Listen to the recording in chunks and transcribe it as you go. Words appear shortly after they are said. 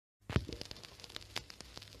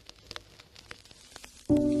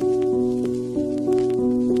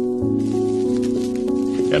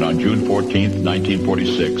And on June 14th,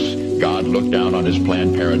 1946, God looked down on his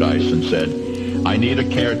planned paradise and said, I need a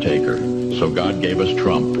caretaker. So God gave us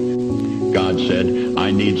Trump. God said, I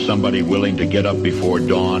need somebody willing to get up before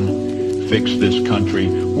dawn, fix this country,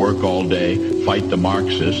 work all day, fight the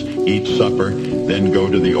Marxists, eat supper, then go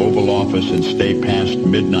to the Oval Office and stay past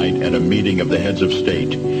midnight at a meeting of the heads of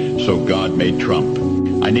state. So God made Trump.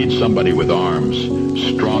 I need somebody with arms,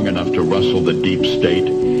 strong enough to rustle the deep state,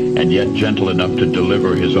 and yet gentle enough to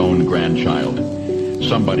deliver his own grandchild.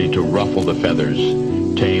 Somebody to ruffle the feathers,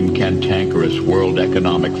 tame cantankerous World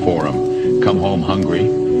Economic Forum, come home hungry,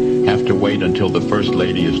 have to wait until the First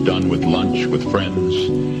Lady is done with lunch with friends,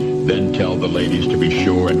 then tell the ladies to be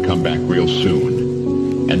sure and come back real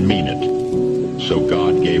soon, and mean it. So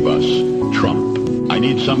God gave us Trump. I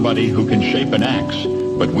need somebody who can shape an axe,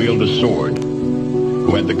 but wield a sword,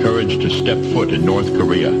 who had the courage to step foot in North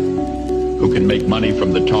Korea, who can make money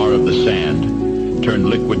from the tar of the sand, turn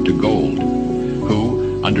liquid to gold,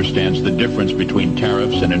 who understands the difference between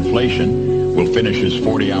tariffs and inflation, will finish his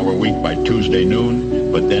 40-hour week by Tuesday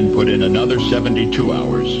noon, but then put in another 72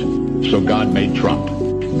 hours. So God made Trump.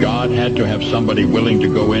 God had to have somebody willing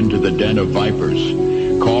to go into the den of vipers,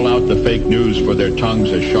 call out the fake news for their tongues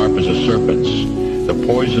as sharp as a serpent's. The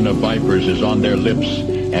poison of vipers is on their lips,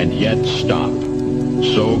 and yet stop.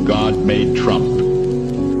 So God made Trump.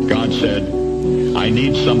 God said, I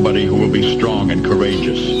need somebody who will be strong and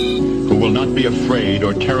courageous, who will not be afraid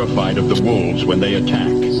or terrified of the wolves when they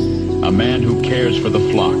attack, a man who cares for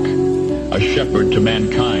the flock, a shepherd to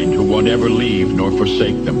mankind who won't ever leave nor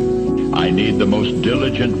forsake them. I need the most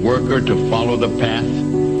diligent worker to follow the path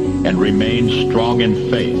and remain strong in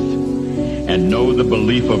faith and know the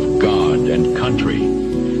belief of God and country,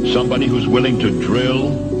 somebody who's willing to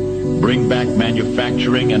drill, bring back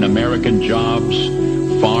manufacturing and American jobs,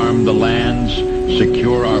 farm the lands,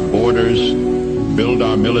 secure our borders, build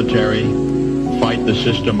our military, fight the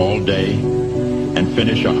system all day, and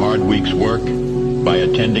finish a hard week's work by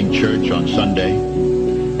attending church on Sunday.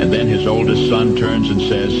 And then his oldest son turns and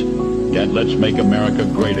says, Dad, let's make America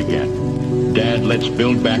great again. Dad, let's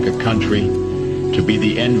build back a country to be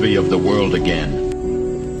the envy of the world again.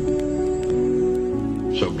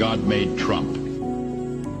 So God made Trump.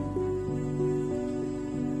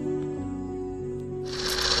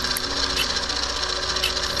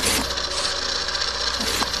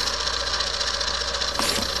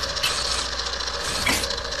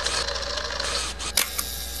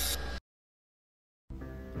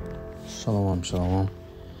 Shalom, shalom.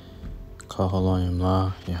 HALALYAM,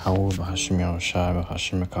 YAHAWAH, BAHASHAM,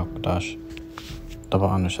 BAHASHAM, QADASH. Double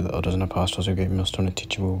honors to the elders and apostles who gave MILLSTONE to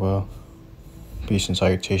teach you well. Peace and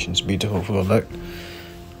salutations be to hopeful elect.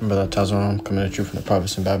 Remember that Tazaram coming at you from the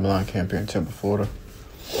province in Babylon camp here in Tampa, Florida.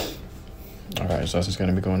 Alright, so this is going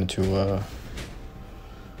to be going into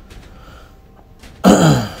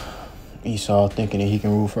Esau thinking that he can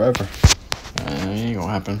rule forever. It ain't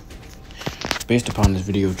gonna happen. Based upon this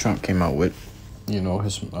video Trump came out with, you know,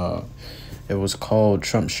 his it was called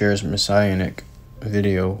Trump Shares Messianic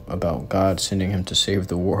Video about God sending him to save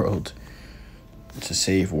the world. To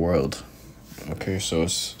save world. Okay, so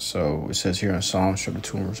it says here in Psalms chapter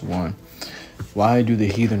 2 verse 1. Why do the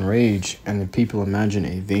heathen rage and the people imagine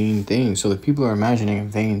a vain thing? So the people are imagining a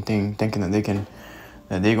vain thing, thinking that they're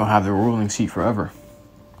gonna have the ruling seat forever.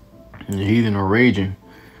 And the heathen are raging,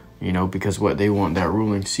 you know, because what they want, that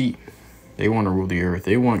ruling seat. They want to rule the earth.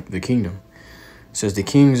 They want the kingdom. It says the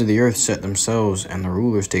kings of the earth set themselves, and the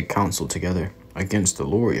rulers take counsel together against the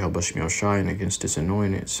Lord, YAHAWASHI, and against his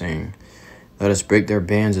anointed, saying, let us break their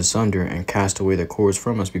bands asunder and cast away the cords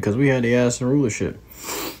from us, because we had the ass in rulership.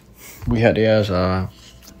 We had the ass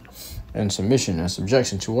in submission and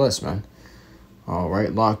subjection to us, man. All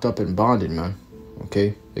right, locked up and bonded, man.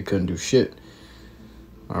 Okay, they couldn't do shit.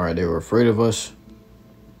 All right, they were afraid of us.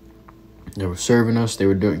 They were serving us. They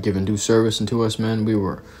were giving due service unto us, man. We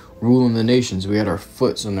were ruling the nations. We had our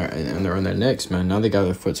foots on their necks, man. Now they got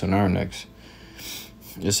their foots on our necks.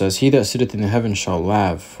 It says, he that sitteth in the heavens shall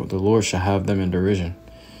laugh, for the Lord shall have them in derision.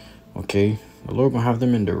 Okay? The Lord gonna have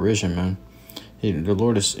them in derision, man. The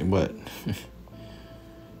Lord is what?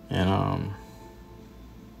 And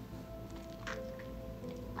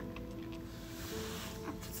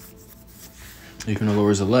even the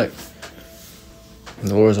Lord's elect.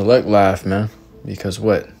 The Lord's elect laugh, man. Because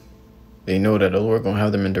what? They know that the Lord gonna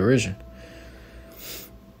have them in derision.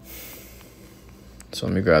 So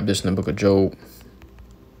let me grab this in the book of Job.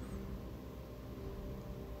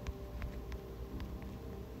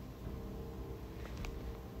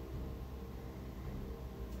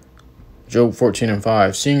 Job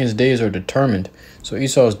 14:5. Seeing his days are determined. So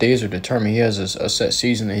Esau's days are determined. He has a set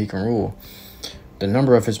season that he can rule. the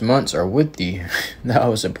number of his months are with thee.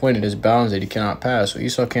 Thou hast appointed his bounds that he cannot pass. So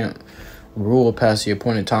Esau can't rule past the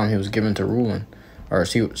appointed time he was given to ruling. Or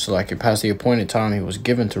so like past the appointed time he was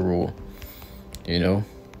given to rule. You know.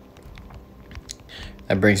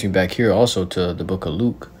 That brings me back here also to the book of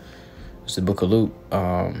Luke. It's the book of Luke,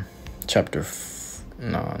 chapter...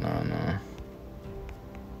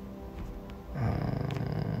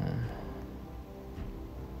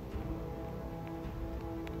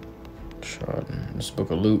 This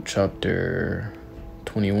book of Luke, chapter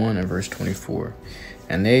 21 and verse 24.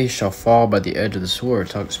 And they shall fall by the edge of the sword,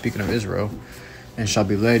 speaking of Israel, and shall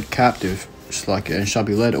be led captive, and shall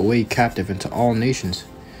be led away captive into all nations.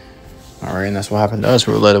 All right, and that's what happened to us.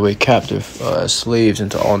 We were led away captive as slaves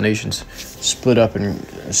into all nations, split up and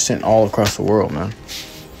sent all across the world, man,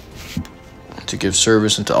 to give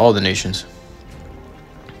service unto all the nations.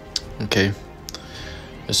 Okay.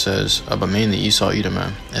 It says, but mainly Esau, Edom,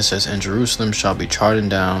 man. It says, and Jerusalem shall be trodden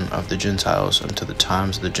down of the Gentiles until the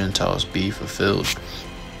times of the Gentiles be fulfilled.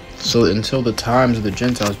 So until the times of the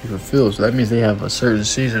Gentiles be fulfilled. So that means they have a certain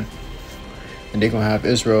season. And they're going to have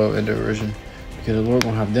Israel in derision. Because the Lord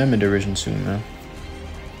going to have them in derision soon, man.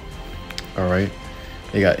 Alright.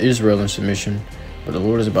 They got Israel in submission. But the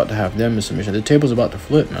Lord is about to have them in submission. The table's about to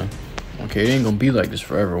flip, man. Okay, it ain't going to be like this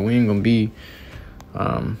forever. We ain't going to be...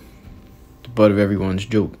 the butt of everyone's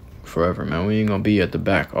joke forever, man. We ain't gonna be at the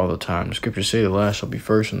back all the time. The scriptures say the last shall be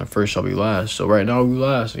first and the first shall be last. So right now we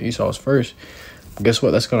last and Esau's first. But guess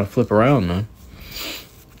what? That's gonna flip around, man.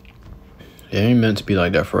 It ain't meant to be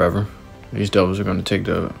like that forever. These devils are gonna take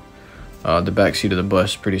the back seat of the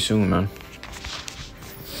bus pretty soon, man.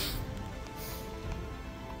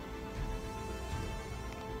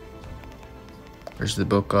 There's the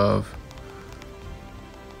book of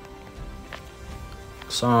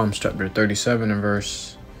Psalms chapter 37 and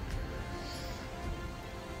verse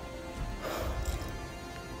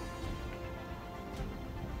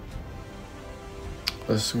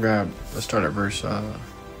let's start at verse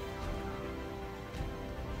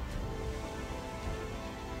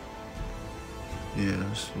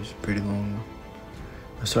it's pretty long.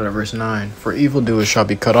 Let's start at verse 9. For evildoers shall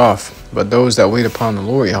be cut off, but those that wait upon the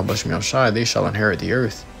Lord, YAHAWASHI, they shall inherit the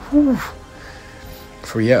earth. Whew.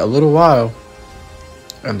 For yet a little while,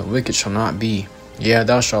 and the wicked shall not be. Yeah,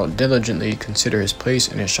 thou shalt diligently consider his place,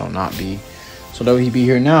 and it shall not be. So though he be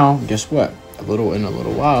here now, guess what? In a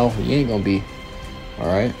little while, he ain't gonna be.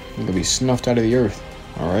 Alright? He's gonna be snuffed out of the earth.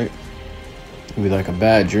 Alright? It'll be like a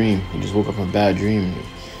bad dream. You just woke up from a bad dream,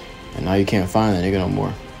 and now you can't find that nigga no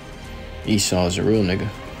more. Esau is a real nigga.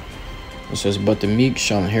 It says, but the meek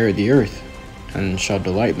shall inherit the earth, and shall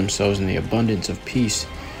delight themselves in the abundance of peace.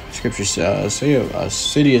 Scriptures say a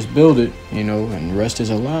city is builded, you know, and rest is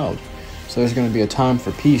allowed. So there's going to be a time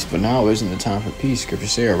for peace, but now isn't the time for peace.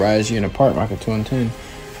 Scriptures say, arise ye and depart, Micah 2:10,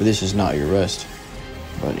 for this is not your rest.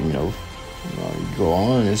 But, you you go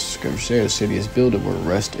on, this scripture say a city is built where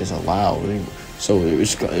rest is allowed. So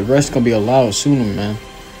rest going to be allowed sooner, man.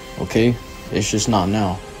 Okay? It's just not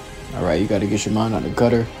now. All right? You got to get your mind out the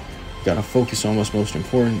gutter. You got to focus on what's most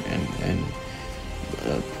important and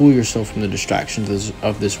pull yourself from the distractions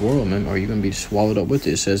of this world, man, or you're going to be swallowed up with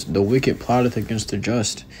it. It says, the wicked plotteth against the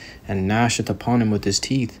just and gnasheth upon him with his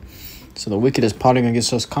teeth. So the wicked is plotting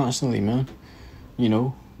against us constantly, man. You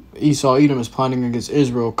know, Esau, Edom is plotting against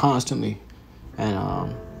Israel constantly.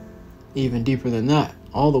 And even deeper than that,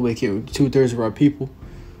 all the wicked, 2/3 of our people,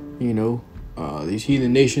 you know, these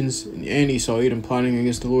heathen nations, and Esau, Edom plotting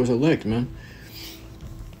against the Lord's elect, man.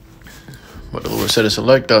 But the Lord set his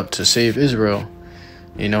elect up to save Israel.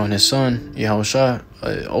 You know, and his son,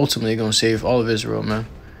 YAHAWASHI, ultimately going to save all of Israel, man.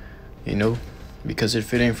 You know, because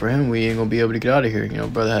if it ain't for him, we ain't going to be able to get out of here. You know,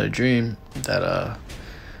 brother had a dream that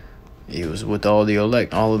he was with all the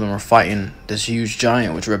elect. All of them were fighting this huge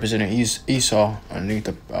giant, which represented Esau underneath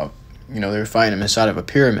the, you know, they were fighting him inside of a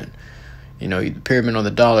pyramid. You know, the pyramid on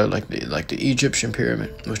the dollar, like the Egyptian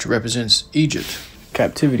pyramid, which represents Egypt,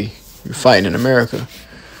 captivity. You're fighting in America,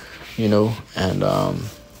 you know, and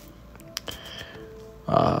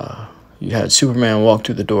you had Superman walk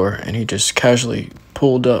through the door, and he just casually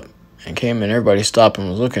pulled up and came in. Everybody stopped and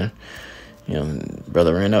was looking. You know,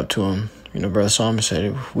 brother ran up to him. You know, brother saw him and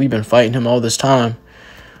said, we've been fighting him all this time,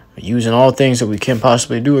 using all things that we can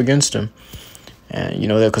possibly do against him. And, you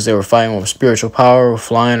know, that because they were fighting with spiritual power,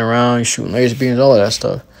 flying around, shooting laser beams, all of that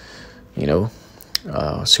stuff. You know,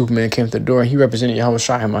 Superman came to the door, and he represented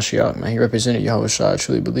YAHAWASHI HaMashiach, man. He represented YAHAWASHI, I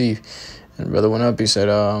truly believe. And brother went up, he said,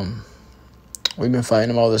 we've been fighting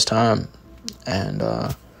him all this time, and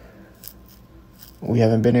we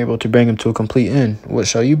haven't been able to bring him to a complete end. What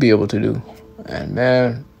shall you be able to do? And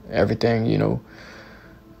man, everything, you know,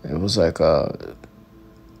 it was like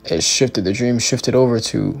it shifted, the dream shifted over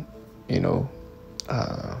to, you know,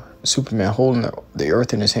 Superman holding the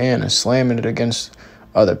earth in his hand and slamming it against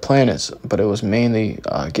other planets, but it was mainly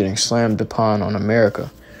getting slammed upon on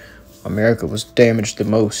America. America was damaged the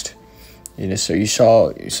most. You know, so you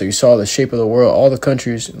saw the shape of the world. All the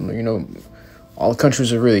countries, you know, all the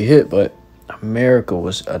countries are really hit, but America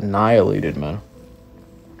was annihilated, man.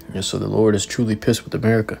 And so the Lord is truly pissed with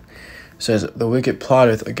America. It says, the wicked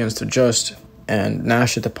plotteth against the just, and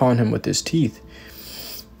gnasheth upon him with his teeth.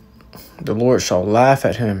 The Lord shall laugh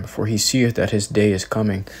at him, for he seeth that his day is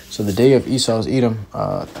coming. So the day of Edom's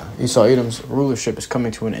rulership is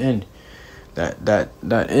coming to an end.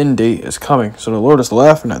 That end date is coming. So the Lord is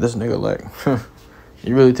laughing at this nigga like,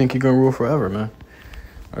 you really think you're gonna rule forever, man?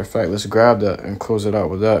 Matter of fact, let's grab that and close it out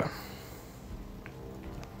with that.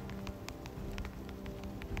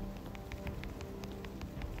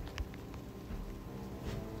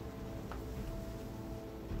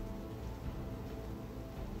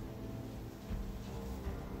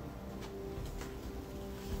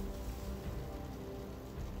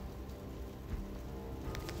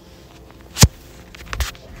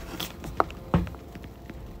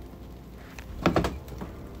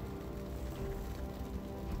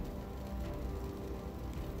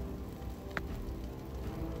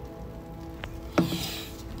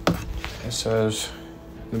 It says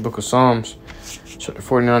in the book of Psalms, chapter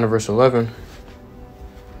 49 verse 11,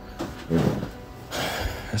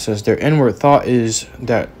 it says, their inward thought is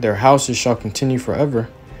that their houses shall continue forever,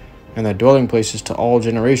 and their dwelling places to all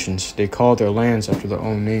generations. They call their lands after their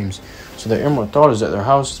own names. So their inward thought is that their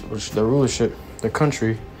house, which their rulership, their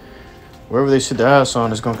country, wherever they sit their ass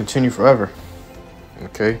on, is going to continue forever.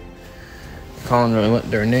 Okay? Calling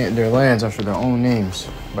their lands after their own names.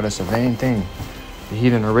 But it's a vain thing. The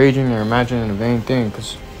heathen are raging, they're imagining a vain thing,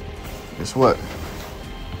 because guess what?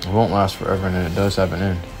 It won't last forever, and it does have an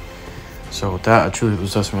end. So with that, I truly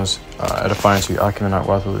was just edifying to you. I cannot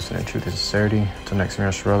walk through listening truth and sincerity. Until next time,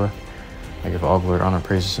 Yasharallah. I give all glory, honor,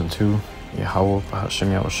 praises unto YAHAWAH,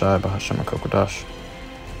 BAHASHAM, YAHAWASHI, BAHASHAM, QADASH.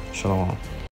 Shalom.